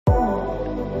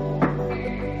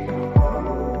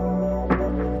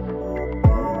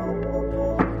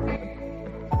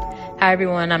Hi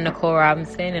everyone, I'm Nicole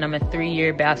Robinson and I'm a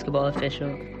 3-year basketball official.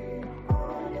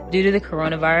 Due to the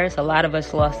coronavirus, a lot of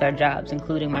us lost our jobs,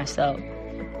 including myself.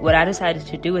 What I decided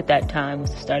to do at that time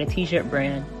was to start a t-shirt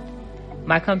brand.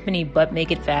 My company, But Make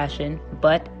It Fashion,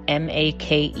 But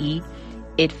M-A-K-E,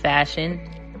 It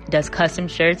Fashion, does custom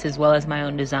shirts as well as my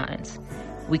own designs.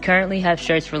 We currently have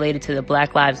shirts related to the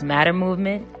Black Lives Matter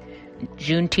movement,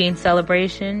 Juneteenth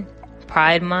celebration,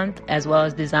 Pride Month, as well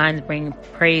as designs bringing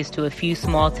praise to a few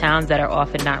small towns that are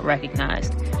often not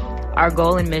recognized. Our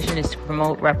goal and mission is to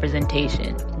promote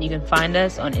representation. You can find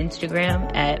us on Instagram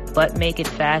at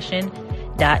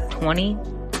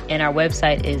butmakeitfashion.20 and our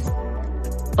website is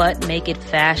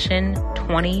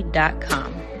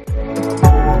butmakeitfashion20.com.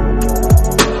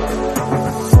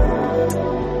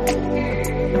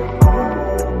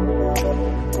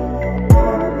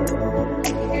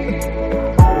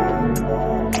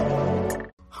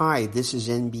 Hi, this is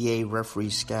NBA referee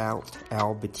scout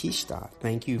Battista.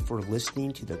 Thank you for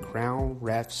listening to the Crown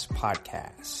Refs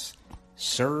podcast.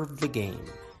 Serve the game.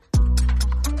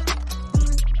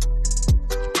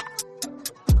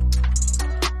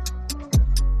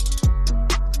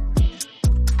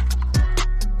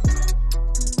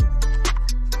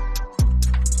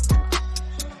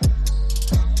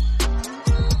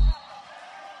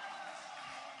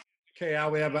 Okay,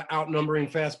 Al, we have an outnumbering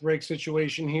fast break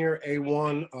situation here.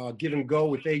 A1, give and go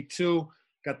with A2.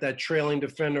 Got that trailing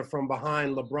defender from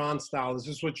behind, LeBron style. Is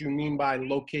this what you mean by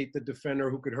locate the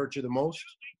defender who could hurt you the most?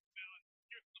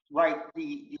 Right.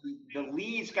 The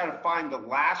lead's got to find the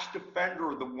last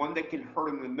defender or the one that can hurt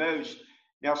him the most.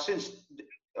 Now, since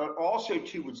also,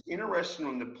 too, what's interesting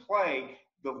on the play,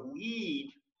 the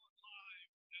lead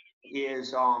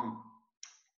is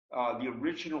the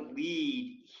original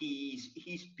lead.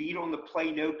 He's beat on the play,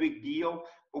 no big deal.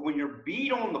 But when you're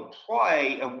beat on the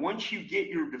play, and once you get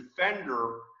your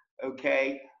defender,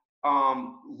 okay,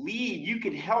 lead, you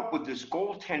can help with this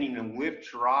goaltending and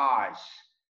lift your eyes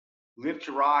to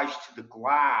the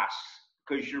glass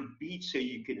because you're beat so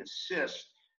you can assist.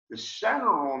 The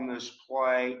center on this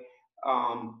play,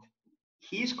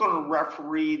 he's going to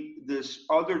referee this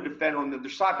other defender on the other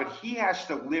side, but he has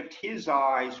to lift his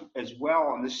eyes as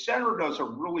well. And the center does a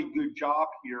really good job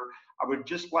here. I would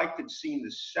just like to see the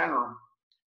center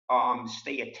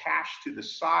stay attached to the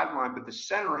sideline, but the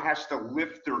center has to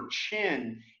lift their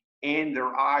chin and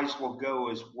their eyes will go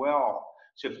as well.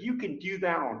 So if you can do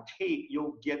that on tape,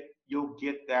 you'll get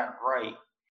that right.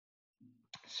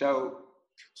 So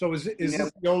is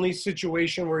this the only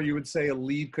situation where you would say a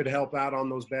lead could help out on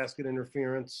those basket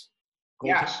interference?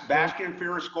 Yes, basket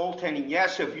interference goaltending.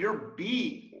 Yes, if you're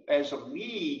beat as a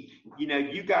lead,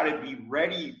 you got to be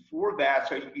ready for that.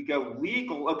 So you go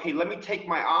legal. Okay, let me take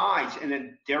my eyes, and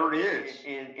then there it is.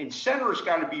 And center's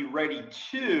got to be ready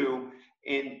too,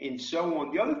 and so on.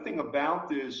 The other thing about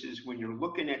this is when you're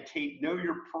looking at tape, know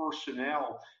your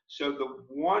personnel. So the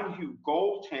one who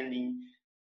goaltending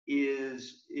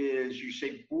is you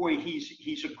say, boy,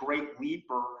 he's a great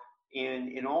leaper,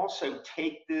 and also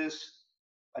take this.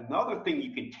 Another thing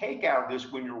you can take out of this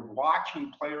when you're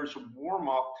watching players warm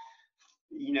up,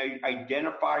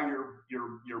 identify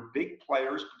your big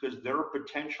players because they're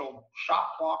potential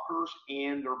shot blockers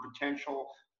and they're potential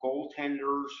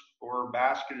goaltenders or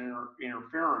basket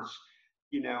interference,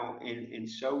 and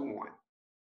so on.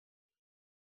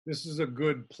 This is a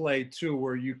good play too,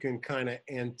 where you can kind of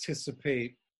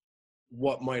anticipate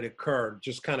what might occur,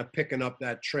 just kind of picking up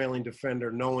that trailing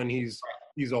defender, knowing he's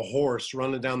a horse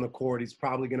running down the court. He's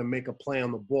probably going to make a play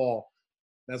on the ball.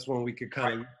 That's when we could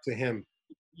kind of look to him.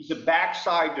 He's a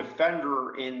backside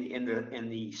defender, in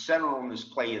the center on this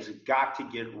play has got to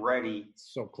get ready.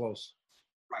 So close.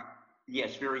 Right.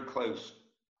 Yes, very close.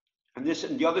 And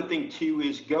the other thing too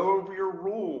is go over your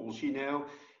rules. In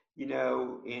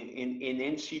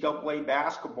NCAA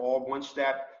basketball, once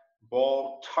that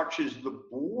ball touches the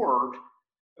board,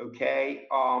 okay,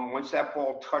 once that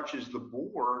ball touches the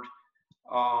board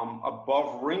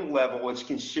above ring level, it's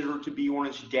considered to be on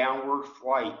its downward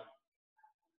flight.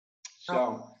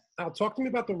 So now talk to me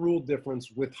about the rule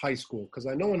difference with high school, because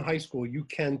I know in high school you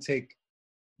can take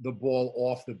the ball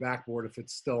off the backboard if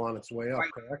it's still on its way up,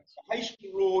 right. Correct? High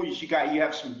school rule is you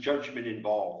have some judgment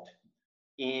involved,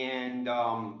 and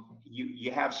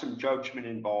you have some judgment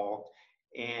involved,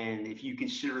 and if you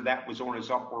consider that was on its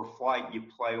upward flight, you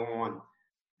play on.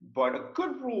 But a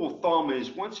good rule of thumb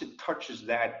is once it touches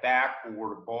that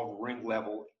backboard above ring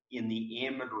level in the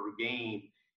amateur game,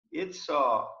 it's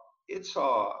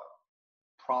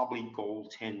probably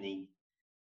goaltending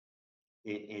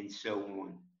and so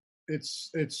on.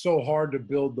 It's so hard to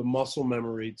build the muscle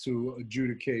memory to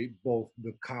adjudicate both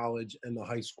the college and the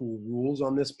high school rules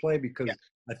on this play because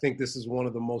I think this is one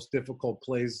of the most difficult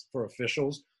plays for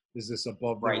officials. Is this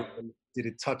above the rim? Did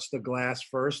it touch the glass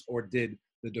first, or did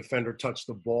the defender touch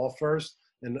the ball first?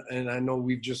 And I know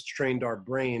we've just trained our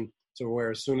brain to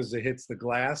where as soon as it hits the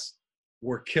glass,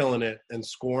 we're killing it and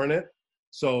scoring it.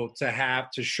 So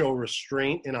to show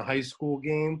restraint in a high school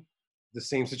game, the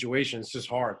same situation, it's just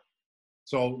hard.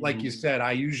 So like you said,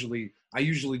 I usually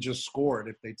just score it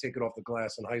if they take it off the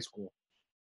glass in high school.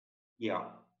 Yeah.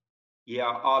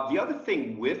 Yeah. The other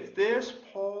thing with this,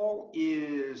 Paul,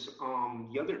 is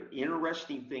the other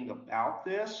interesting thing about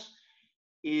this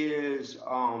is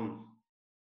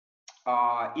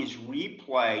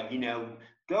replay. You know,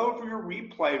 go over your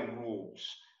replay rules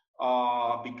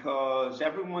because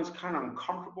everyone's kind of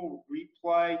uncomfortable with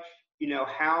replay. You know,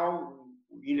 how,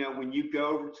 you know, when you go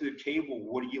over to the table,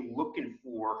 what are you looking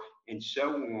for, and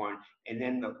so on. And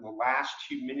then the last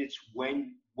 2 minutes,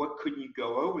 what could you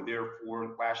go over there for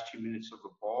the last 2 minutes of the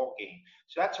ball game?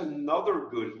 So that's another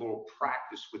good little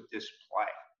practice with this play.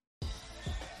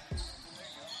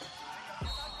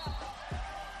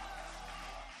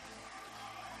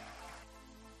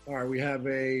 All right, we have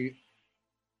a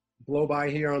blow by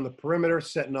here on the perimeter,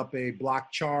 setting up a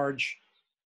block charge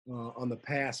on the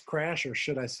pass crash, or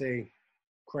should I say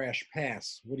crash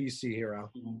pass? What do you see here,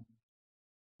 Al?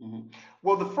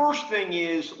 Well, the first thing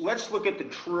is, let's look at the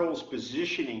trill's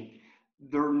positioning.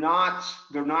 They're not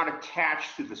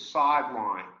attached to the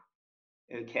sideline.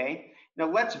 Okay. Now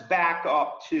let's back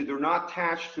up to, they're not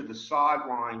attached to the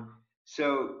sideline,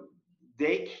 so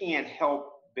they can't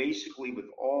help basically with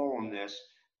all on this.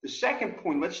 The second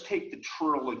point, let's take the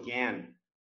trill again.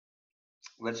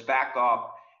 Let's back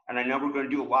up. And I know we're going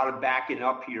to do a lot of backing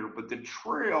up here, but the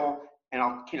trill,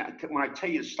 and when I tell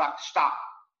you to stop.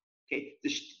 Okay,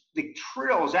 the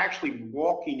trill is actually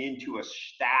walking into a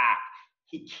stack.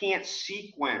 He can't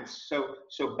sequence.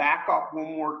 So back up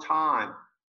one more time.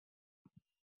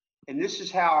 And this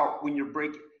is how, when you're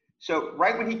breaking, so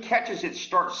right when he catches it,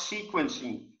 starts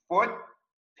sequencing. Foot,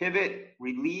 pivot,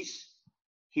 release.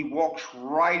 He walks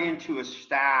right into a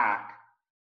stack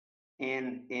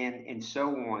and so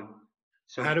on.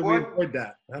 So how do we avoid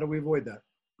that? How do we avoid that?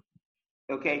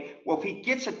 Okay, well, if he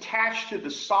gets attached to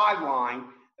the sideline,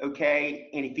 okay,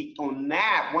 and if he, on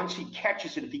that, once he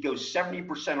catches it, if he goes 70%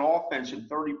 offense and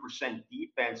 30%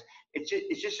 defense,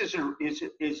 it's just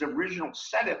his original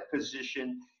setup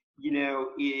position. You know,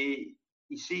 you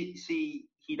see,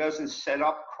 he doesn't set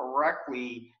up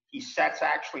correctly. He sets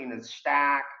actually in a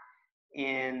stack,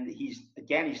 and he's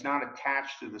not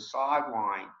attached to the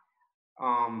sideline,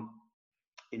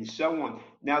 and so on.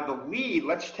 Now the lead,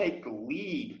 let's take the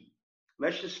lead.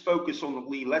 Let's just focus on the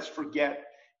lead. Let's forget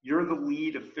you're the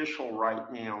lead official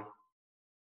right now.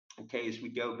 Okay, as we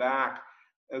go back.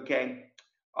 Okay,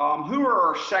 who are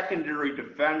our secondary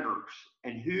defenders,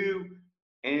 and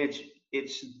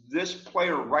it's this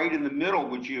player right in the middle.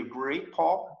 Would you agree,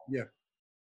 Paul? Yeah.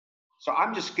 So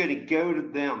I'm just going to go to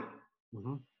them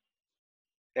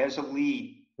as a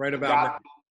lead. Right about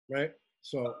now, right?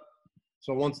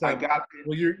 So once that,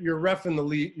 well, you're reffing the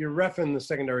lead, you're reffing the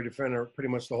secondary defender pretty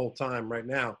much the whole time right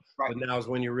now. Right. But now is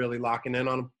when you're really locking in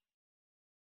on them.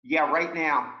 Yeah, right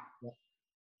now. Yeah.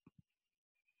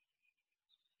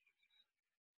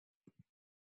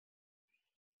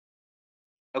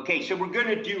 Okay, so we're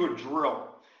going to do a drill.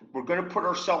 We're going to put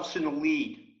ourselves in the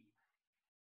lead.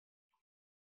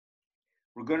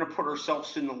 We're going to put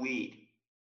ourselves in the lead.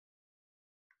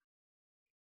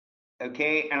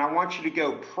 Okay, and I want you to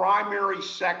go primary,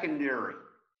 secondary.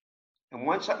 And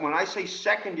when I say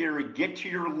secondary, get to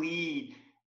your lead.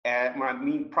 When I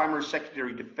mean primary,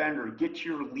 secondary defender, get to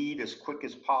your lead as quick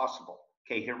as possible.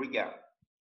 Okay, here we go.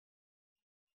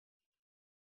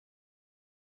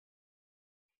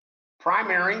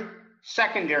 Primary,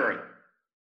 secondary.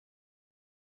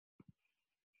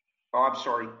 Oh, I'm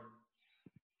sorry.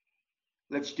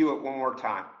 Let's do it one more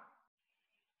time.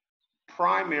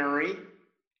 Primary,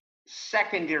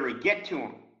 secondary, get to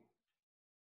him.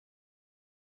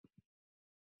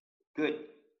 Good.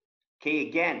 Okay,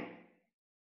 again.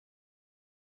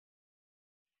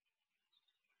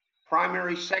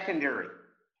 Primary, secondary.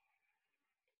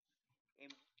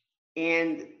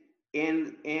 And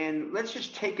let's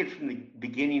just take it from the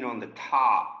beginning on the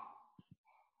top.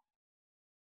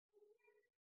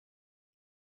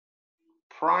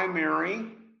 Primary,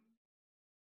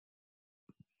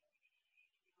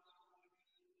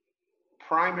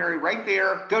 right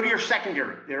there. Go to your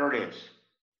secondary. There it is.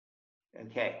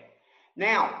 Okay.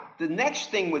 Now, the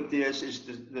next thing with this is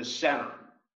the center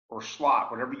or slot,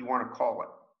 whatever you want to call it.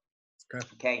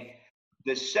 Okay.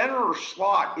 The center or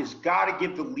slot has got to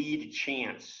give the lead a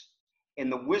chance,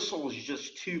 and the whistle is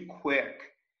just too quick.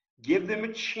 Give them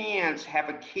a chance, have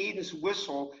a cadence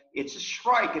whistle. It's a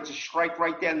strike. It's a strike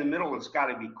right down the middle. It's got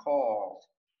to be called.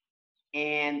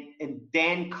 And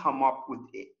then come up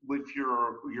with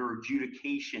your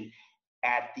adjudication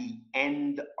at the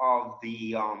end of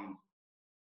the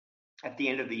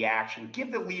action.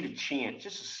 Give the lead a chance,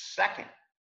 just a second.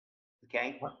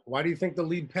 Okay. Why do you think the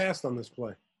lead passed on this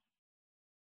play?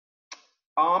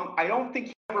 I don't think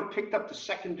he ever picked up the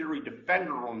secondary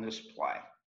defender on this play.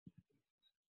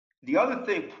 The other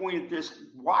thing, point at this,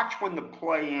 watch when the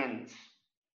play ends.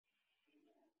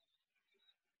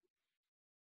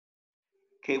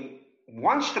 Okay,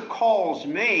 once the call's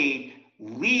made,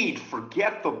 lead,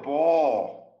 forget the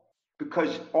ball.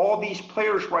 Because all these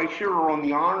players right here are on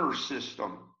the honor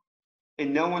system.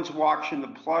 And no one's watching the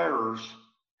players.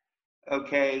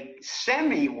 Okay,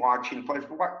 semi-watching players.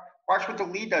 Watch what the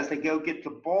lead does. They go get the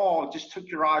ball. It just took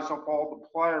your eyes off all the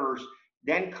players,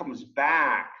 then comes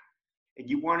back. And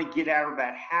you want to get out of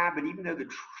that habit, even though the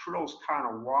trill's kind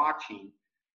of watching.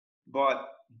 But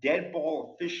dead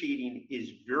ball officiating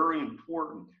is very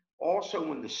important. Also,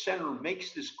 when the center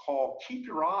makes this call, keep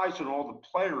your eyes on all the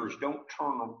players. Don't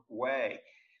turn away.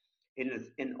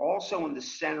 And also in the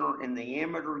center, in the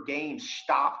amateur game,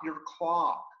 stop your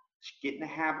clock. Get in the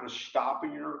habit of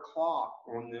stopping your clock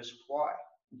on this play.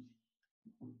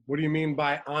 What do you mean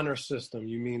by honor system?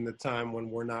 You mean the time when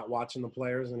we're not watching the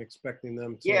players and expecting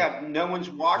them to? Yeah, no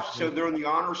one's watched, so they're in the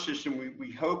honor system.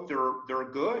 We hope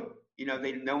they're good. You know,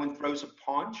 no one throws a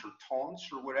punch or taunts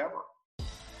or whatever.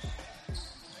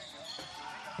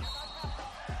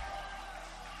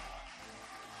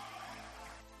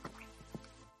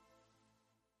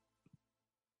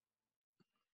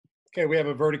 Okay, we have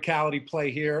a verticality play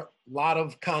here. A lot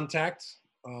of contact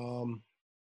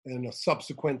and a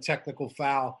subsequent technical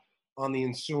foul on the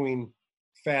ensuing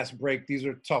fast break. These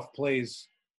are tough plays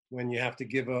when you have to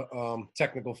give a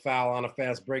technical foul on a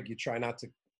fast break. You try not to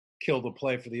kill the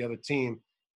play for the other team.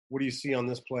 What do you see on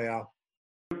this play, Al?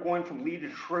 You're going from lead to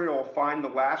trail, find the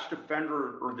last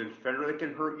defender or the defender that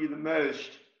can hurt you the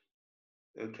most.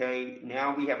 Okay,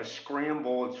 now we have a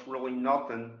scramble. It's really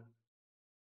nothing.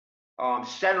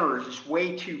 Center is just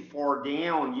way too far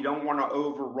down. You don't want to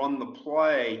overrun the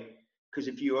play, because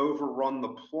if you overrun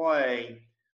the play,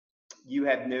 you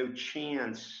have no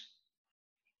chance.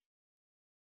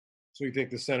 So you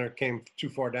think the center came too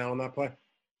far down on that play?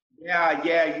 Yeah.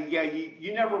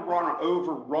 You never want to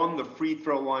overrun the free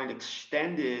throw line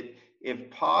extended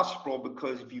if possible,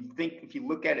 because if you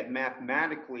look at it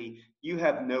mathematically, you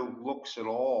have no looks at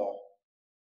all.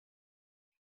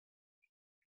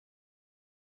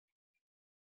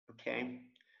 Okay.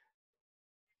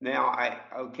 Now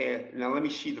let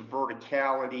me see the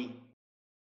verticality.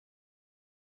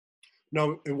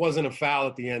 No, it wasn't a foul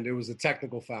at the end. It was a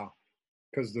technical foul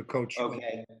because the coach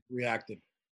reacted.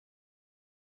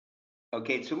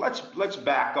 Okay, so let's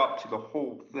back up to the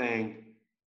whole thing.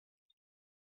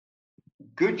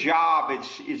 Good job.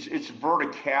 It's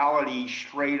verticality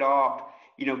straight up.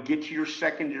 You know, get to your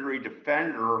secondary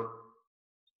defender.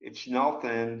 It's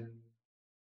nothing.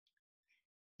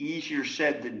 Easier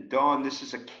said than done. This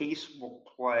is a casebook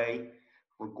play.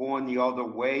 We're going the other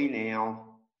way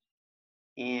now.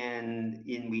 And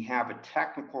we have a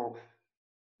technical.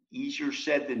 Easier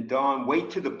said than done. Wait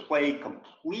till the play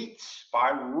completes by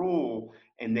rule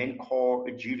and then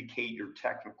adjudicate your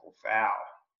technical foul.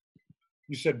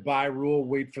 You said by rule,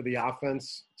 wait for the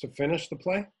offense to finish the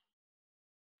play?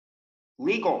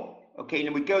 Legal. Okay,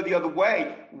 and we go the other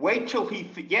way. Wait till he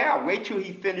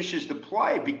finishes the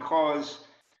play, because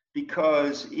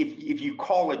if you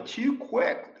call it too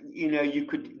quick,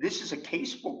 this is a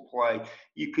casebook play.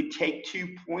 You could take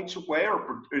 2 points away,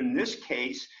 or in this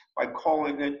case, by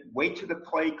calling it, wait till the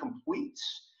play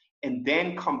completes and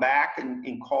then come back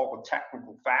and call a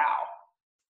technical foul.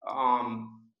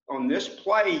 On this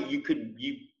play, you can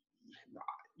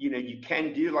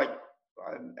do like,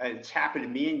 it's happened to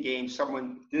me in games.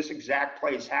 This exact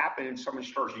play has happened, and someone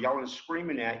starts yelling and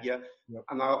screaming at you. Yep.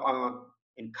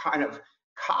 In kind of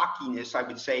cockiness, I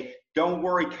would say, "Don't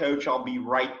worry, coach, I'll be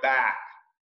right back."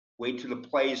 Wait till the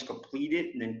play is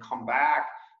completed, and then come back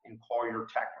and call your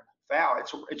technical foul.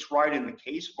 It's right in the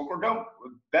casebook, or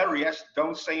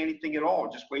don't say anything at all.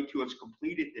 Just wait till it's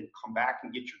completed, then come back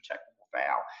and get your technical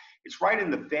foul. It's right in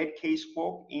the Fed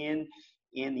casebook, in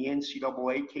the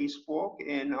NCAA casebook,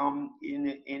 and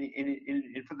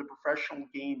for the professional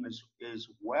game as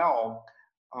well.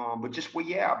 But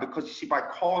because you see, by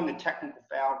calling the technical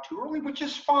foul too early, which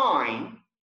is fine,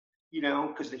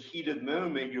 because the heat of the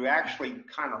moment, you actually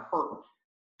kind of hurt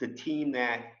the team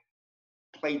that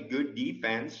played good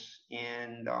defense,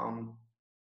 and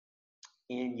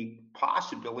you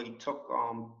possibly took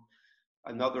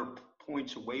another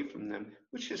points away from them,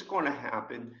 which is going to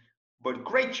happen. But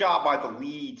great job by the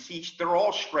leads. They're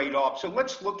all straight up. So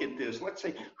let's look at this. Let's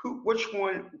say who are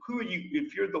you,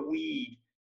 if you're the lead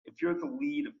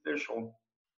official,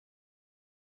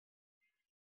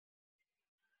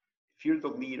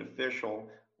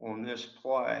 on this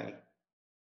play.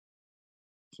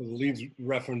 So the lead's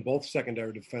referencing both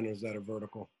secondary defenders that are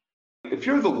vertical. If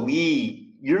you're the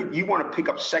lead, you want to pick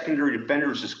up secondary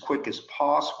defenders as quick as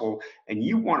possible, and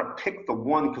you want to pick the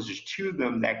one because there's two of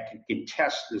them that can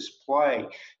contest this play.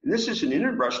 And this is an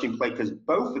interesting play because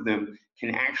both of them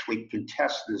can actually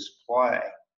contest this play.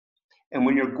 And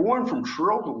when you're going from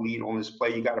drill to lead on this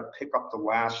play, you got to pick up the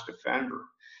last defender.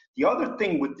 The other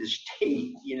thing with this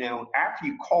tape, after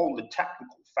you call the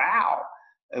technical foul,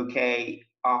 okay,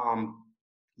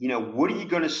 what are you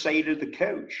going to say to the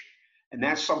coach? And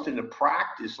that's something to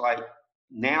practice. Like,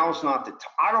 now's not the time.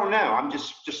 I don't know. I'm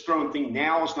just throwing things.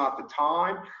 Now is not the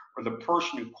time. Or the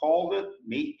person who called it,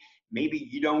 maybe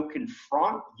you don't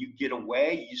confront. You get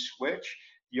away. You switch.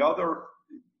 The other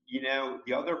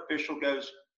official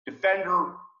goes,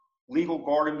 defender, legal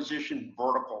guarding position,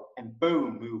 vertical, and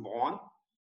boom, move on.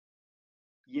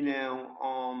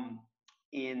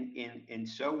 And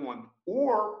so on.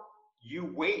 Or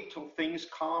you wait till things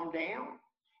calm down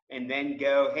and then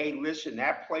go, hey, listen,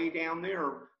 that play down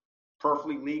there,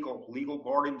 perfectly legal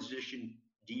guarding position,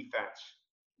 defense.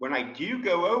 When I do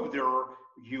go over there,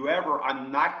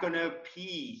 I'm not going to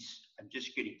appease. I'm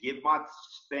just going to give my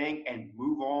thing and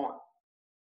move on.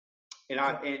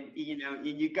 And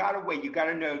you got to wait. You got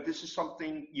to know this is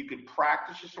something you could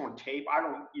practice this on tape. I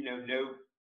don't, know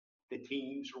the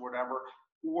teams or whatever,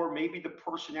 or maybe the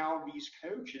personalities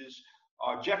coaches.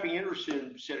 Jeffy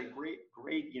Anderson said a great,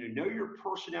 know your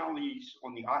personalities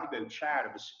on the IBO chat.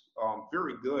 It was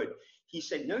very good. He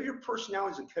said, know your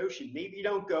personality as a coach, and maybe you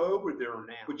don't go over there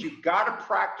now, but you've got to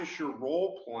practice your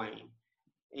role playing.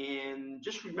 And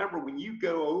just remember, when you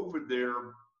go over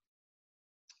there,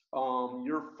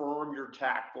 you're firm, you're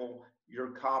tactful,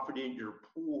 you're confident, you're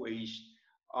poised,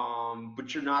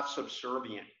 but you're not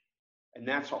subservient. And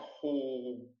that's a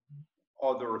whole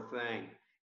other thing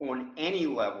on any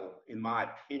level, in my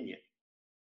opinion.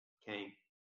 Okay.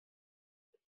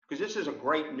 Because this is a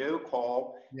great no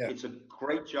call. Yeah. It's a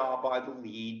great job by the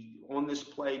lead. On this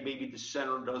play, maybe the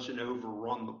center doesn't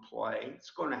overrun the play.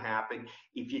 It's going to happen.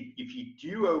 If you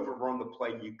do overrun the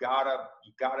play, you gotta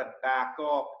back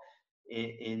up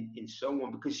and so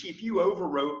on. Because see, if you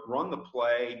run the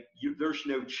play, there's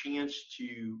no chance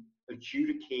to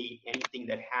adjudicate anything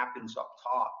that happens up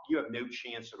top. You have no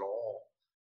chance at all.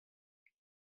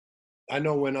 I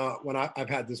know when I've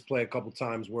had this play a couple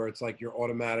times where it's like your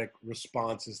automatic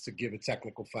response is to give a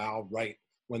technical foul right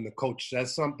when the coach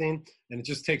says something, and it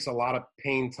just takes a lot of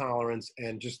pain tolerance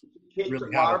and just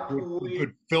really have a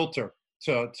good filter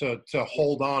to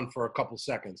hold on for a couple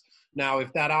seconds. Now,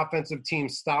 if that offensive team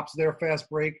stops their fast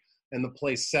break and the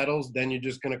play settles, then you're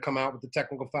just going to come out with the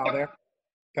technical foul there?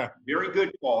 Okay. Very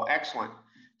good, Paul. Excellent.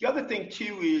 The other thing,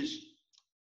 too, is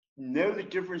know the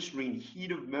difference between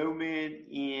heat of moment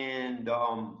and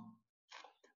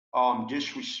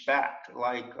disrespect.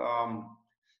 Like,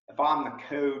 if I'm the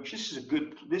coach, this is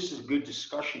a good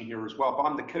discussion here as well. If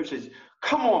I'm the coach, says,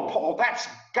 "Come on, Paul, that's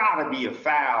got to be a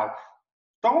foul."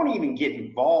 Don't even get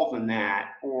involved in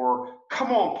that. Or,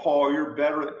 "Come on, Paul, you're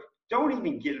better." Don't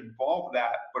even get involved with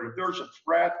that. But if there's a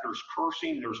threat, there's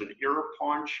cursing, there's an ear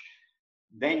punch,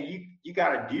 then you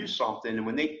got to do something. And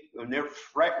when they're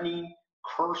threatening,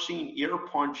 cursing, ear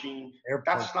punching,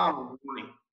 that's not a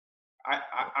warning.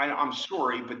 I'm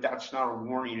sorry, but that's not a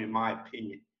warning in my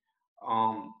opinion.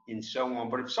 And so on.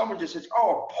 But if someone just says,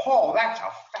 "Oh, Paul, that's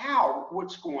a foul.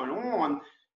 What's going on?"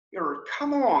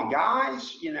 Come on,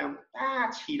 guys.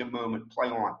 That's heat of moment. Play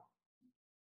on.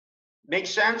 Make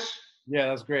sense? Yeah,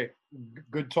 that's great.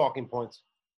 Good talking points.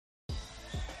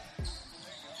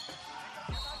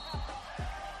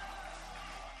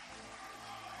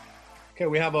 Okay,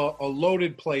 we have a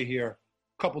loaded play here.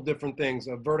 A couple different things.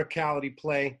 A verticality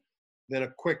play, then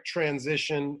a quick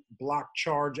transition, block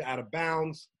charge out of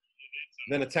bounds,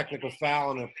 then a technical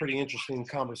foul, and a pretty interesting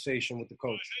conversation with the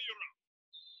coach.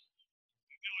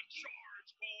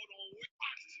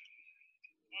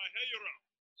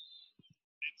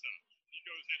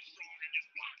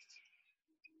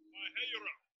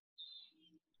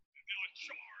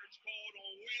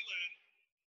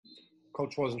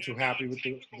 Coach wasn't too happy with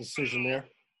the decision there.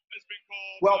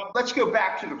 Well, let's go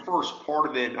back to the first part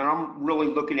of it, and I'm really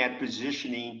looking at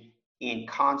positioning and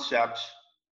concepts.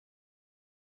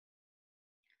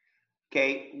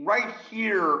 Okay, right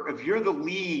here, if you're the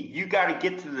lead, you got to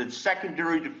get to the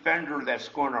secondary defender that's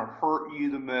going to hurt you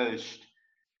the most.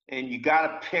 and you got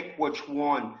to pick which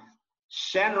one.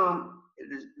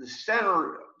 The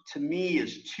center to me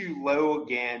is too low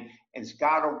again, and it's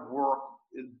got to work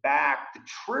back. The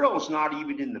trill is not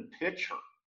even in the picture.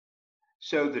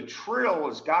 So the trill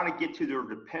has got to get to their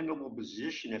dependable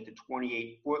position at the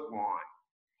 28-foot line.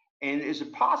 And is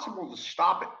it possible to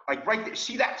stop it? Like right there,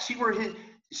 see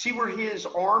where his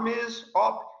arm is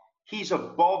up? He's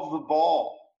above the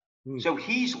ball. So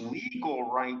he's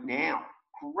legal right now.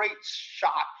 Great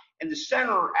shot. And the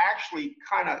center actually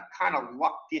kind of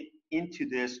lucked it into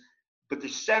this, but the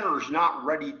center is not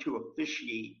ready to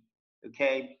officiate.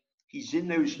 Okay? He's in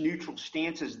those neutral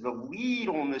stances. The lead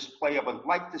on this play, I would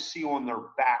like to see on their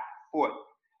back foot.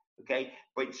 Okay,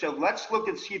 but so let's look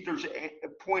and see if there's a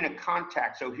point of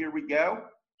contact. So here we go.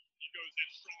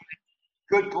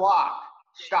 Good block.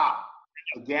 Stop.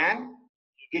 Again,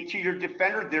 get to your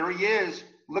defender. There he is.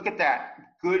 Look at that.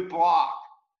 Good block.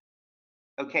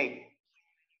 Okay.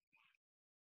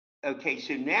 Okay,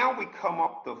 so now we come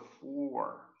up the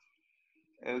floor.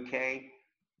 Okay.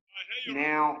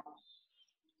 Now,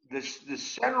 the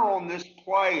center on this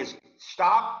play is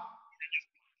stop.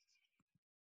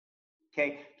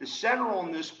 Okay, the center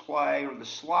on this play or the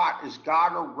slot has got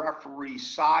to referee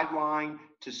sideline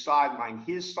to sideline.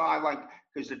 His sideline,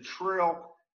 because the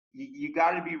trill, you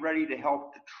got to be ready to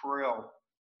help the trill.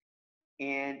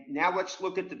 And now let's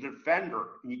look at the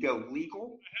defender. And you go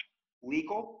legal.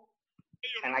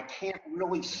 And I can't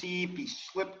really see if he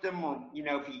slipped him or,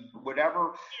 if he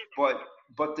whatever. But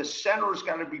the center's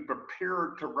got to be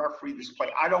prepared to referee this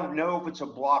play. I don't know if it's a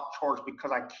block charge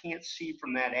because I can't see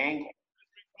from that angle.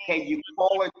 Okay, you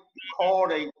call it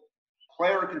a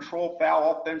player control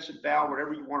foul, offensive foul,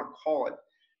 whatever you want to call it.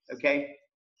 Okay.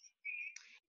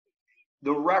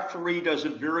 The referee does a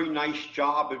very nice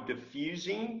job of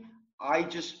diffusing.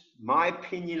 My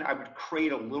opinion, I would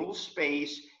create a little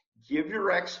space, give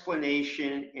your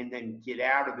explanation, and then get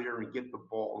out of there and get the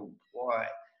ball in play.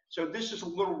 So this is a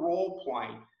little role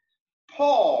playing.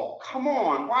 Paul, come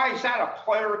on, why is that a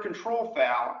player control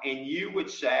foul? And you would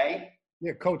say,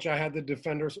 yeah, Coach, I had the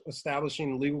defender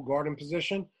establishing legal guarding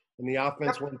position, and the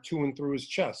offense went to and through his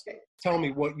chest. Tell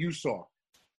me what you saw.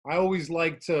 I always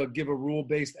like to give a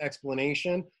rule-based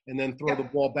explanation and then throw the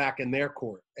ball back in their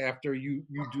court after you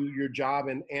do your job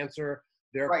and answer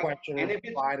their question and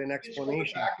provide an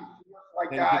explanation. Like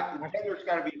that, then there's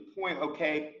got to be a point,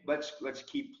 okay, let's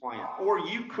keep playing. Or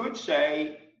you could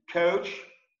say, Coach,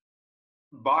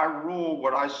 by rule,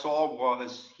 what I saw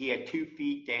was he had 2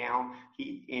 feet down.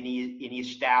 He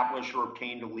established or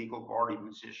obtained a legal guarding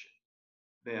position.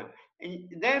 Yeah. And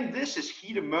then this is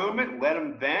heat of moment. Let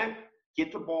him vent.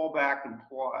 Get the ball back and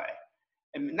play.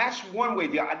 And that's one way.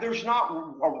 There's not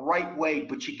a right way,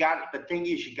 but the thing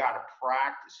is, you got to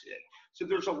practice it. So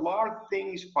there's a lot of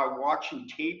things by watching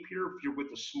tape here. If you're with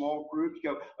a small group,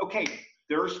 you go, okay,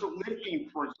 there's the lifting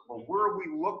principle. Where are we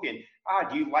looking?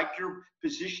 Do you like your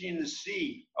position in the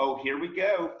C? Oh, here we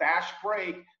go. Fast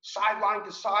break, sideline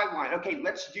to sideline. Okay,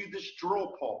 let's do this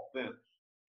drill, Paul. Boom.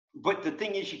 But the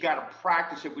thing is, you got to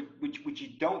practice it, which you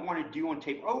don't want to do on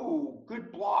tape. Oh,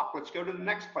 good block. Let's go to the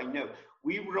next play. No,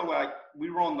 we were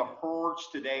on the herds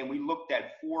today, and we looked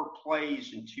at 4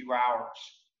 plays in 2 hours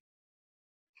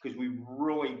because we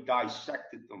really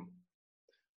dissected them.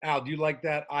 Al, do you like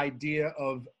that idea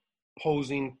of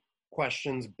posing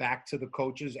questions back to the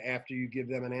coaches after you give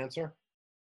them an answer?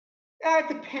 It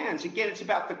depends. Again, it's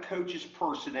about the coach's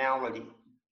personality,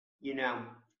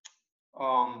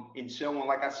 and so on.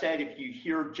 Like I said, if you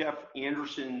hear Jeff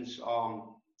Anderson's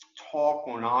talk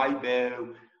on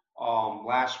IBO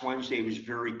last Wednesday, it was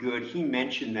very good. He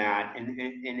mentioned that, and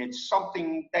it's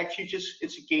something that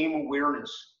it's a game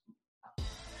awareness.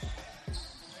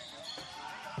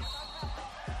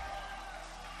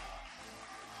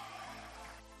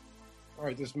 All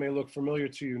right, this may look familiar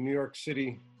to you. New York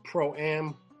City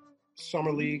Pro-Am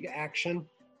Summer League action.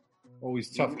 Always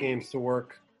tough games to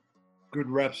work. Good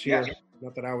reps here. Yes.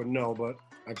 Not that I would know, but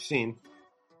I've seen.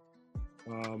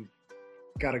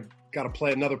 Got to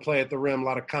play another play at the rim. A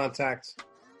lot of contacts.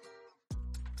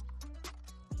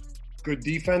 Good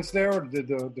defense there, or did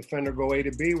the defender go A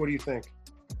to B? What do you think?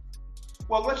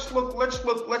 Well, let's look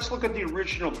at the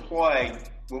original play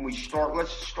when we start.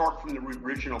 Let's start from the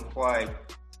original play.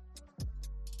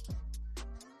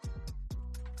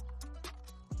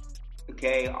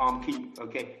 Okay.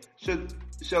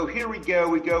 So here we go.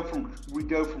 We go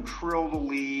from trill to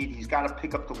lead. He's got to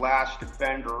pick up the last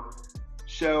defender.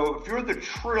 So if you're the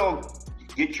trill,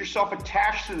 get yourself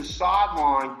attached to the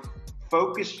sideline.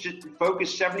 Focus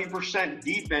 70%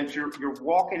 defense. You're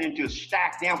walking into a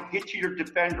stack. Now get to your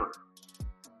defender.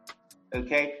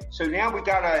 Okay, so now we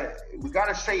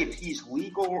gotta say if he's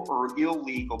legal or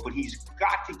illegal, but he's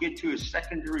got to get to his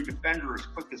secondary defender as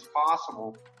quick as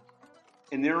possible.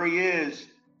 And there he is.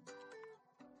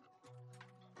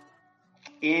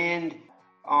 And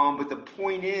but the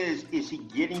point is he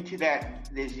getting to that?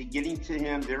 Is he getting to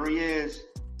him? There he is.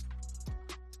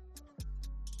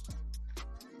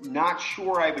 Not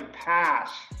sure I would pass.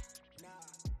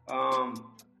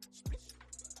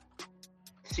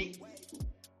 See,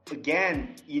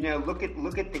 again, look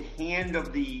at the hand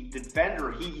of the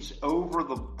defender. He's over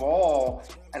the ball,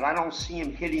 and I don't see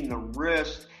him hitting the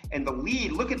wrist. And the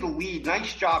lead, look at the lead.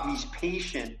 Nice job. He's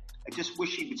patient. I just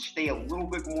wish he would stay a little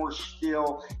bit more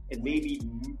still and maybe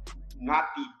not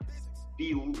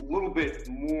be a little bit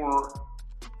more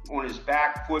on his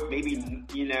back foot. Maybe,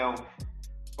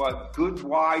 but good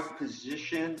wide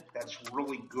position. That's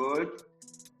really good.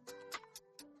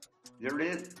 There it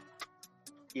is.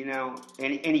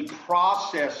 And he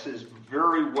processes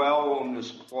very well on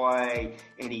this play,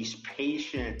 and he's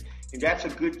patient. And that's a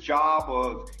good job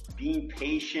of being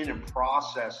patient and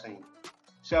processing.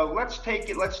 So let's take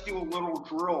it. Let's do a little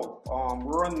drill.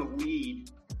 We're in the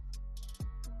lead.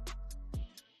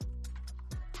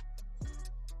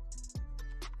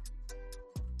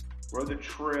 We're the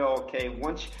trill. Okay.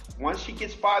 Once he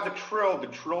gets by the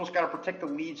trill's got to protect the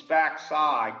lead's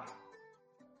backside.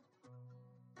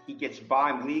 He gets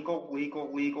by. Legal.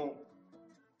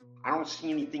 I don't see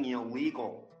anything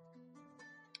illegal.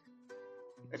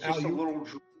 It's just a little.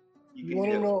 You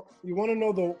want to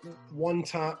know the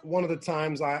one of the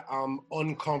times I'm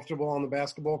uncomfortable on the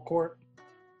basketball court?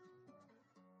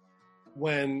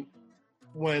 When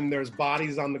there's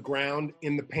bodies on the ground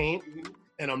in the paint,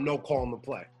 and I'm no calling the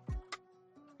play.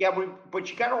 Yeah, but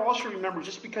you got to also remember,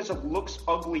 just because it looks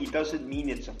ugly doesn't mean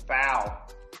it's a foul.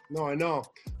 No, I know.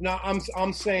 No,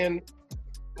 I'm saying,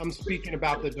 I'm speaking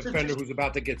about the defender who's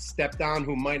about to get stepped on,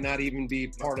 who might not even be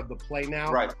part of the play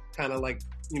now. Right. Kind of like,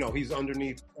 he's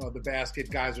underneath the basket.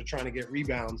 Guys are trying to get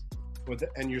rebounds,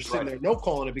 and you're sitting there no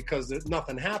calling it because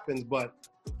nothing happens, but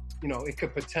it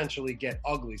could potentially get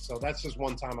ugly. So that's just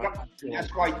one time.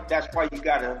 That's why you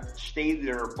got to stay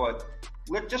there. But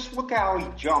just look how he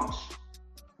jumps.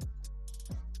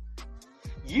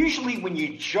 Usually when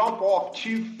you jump off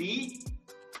 2 feet,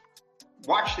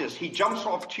 watch this. He jumps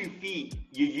off 2 feet.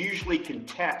 You usually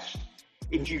contest.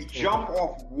 If you jump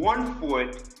off 1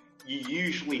 foot, you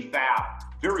usually foul.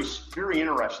 Very, very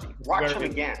interesting. Watch him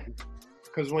again.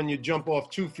 Because when you jump off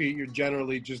 2 feet, you're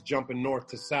generally just jumping north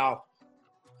to south.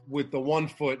 With the 1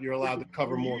 foot, you're allowed to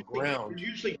cover more ground. You're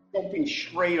usually jumping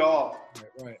straight off.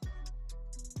 Right.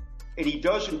 And he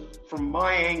doesn't, from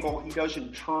my angle, he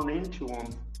doesn't turn into him.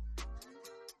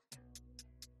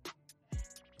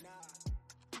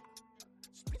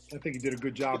 I think he did a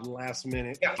good job in the last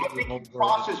minute. Yeah, I think he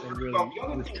processed pretty well. The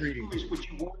other thing too is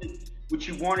what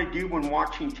you want to do when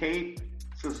watching tape.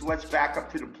 So let's back up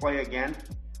to the play again.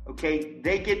 Okay,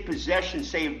 they get possession,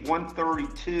 say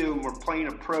 132, and we're playing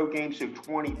a pro game, so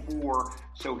 24.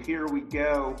 So here we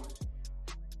go,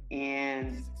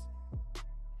 and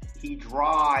he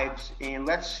drives, and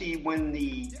let's see when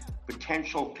the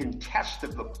potential contest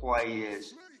of the play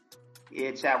is.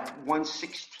 It's at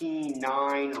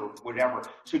 116.9 or whatever.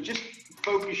 So just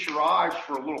focus your eyes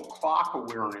for a little clock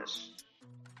awareness.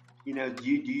 Do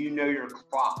you know your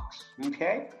clocks?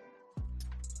 Okay?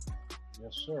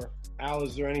 Yes, sir. Al,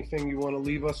 is there anything you want to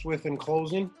leave us with in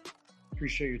closing?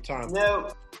 Appreciate your time.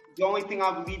 No. The only thing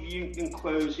I'll leave you in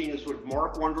closing is what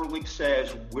Mark Wunderlich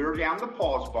says. Wear down the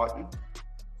pause button.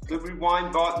 The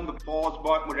rewind button, the pause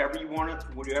button, whatever you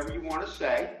want to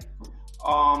say.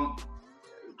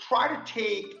 Try to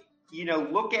take,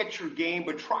 look at your game,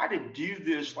 but try to do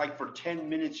this like for 10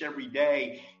 minutes every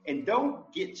day. And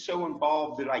don't get so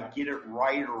involved that I get it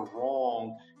right or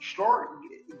wrong. Start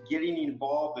getting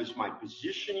involved. Is my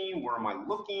positioning? Where am I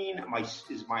looking?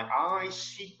 Is my eye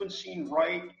sequencing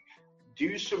right?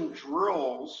 Do some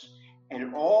drills,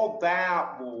 and all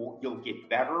that you'll get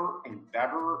better and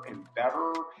better and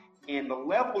better. And the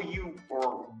level you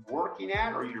are working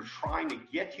at or you're trying to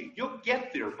get to, you'll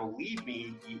get there. Believe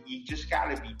me, you just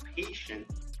got to be patient.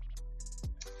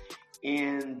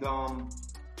 And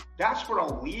that's what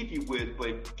I'll leave you with.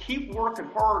 But keep working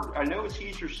hard. I know it's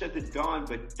easier said than done,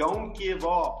 but don't give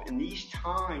up. And these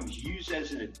times, use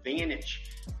as an advantage,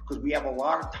 because we have a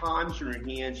lot of times in our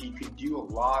hands. You can do a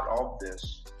lot of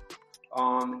this.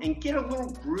 And get a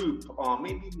little group,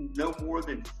 maybe no more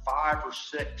than 5 or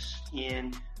 6,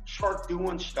 and start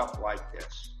doing stuff like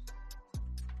this.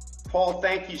 Paul,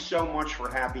 thank you so much for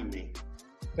having me.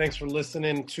 Thanks for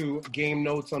listening to Game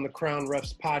Notes on the Crown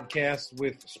Refs podcast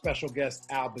with special guest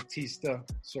Al Battista.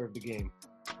 Serve the game.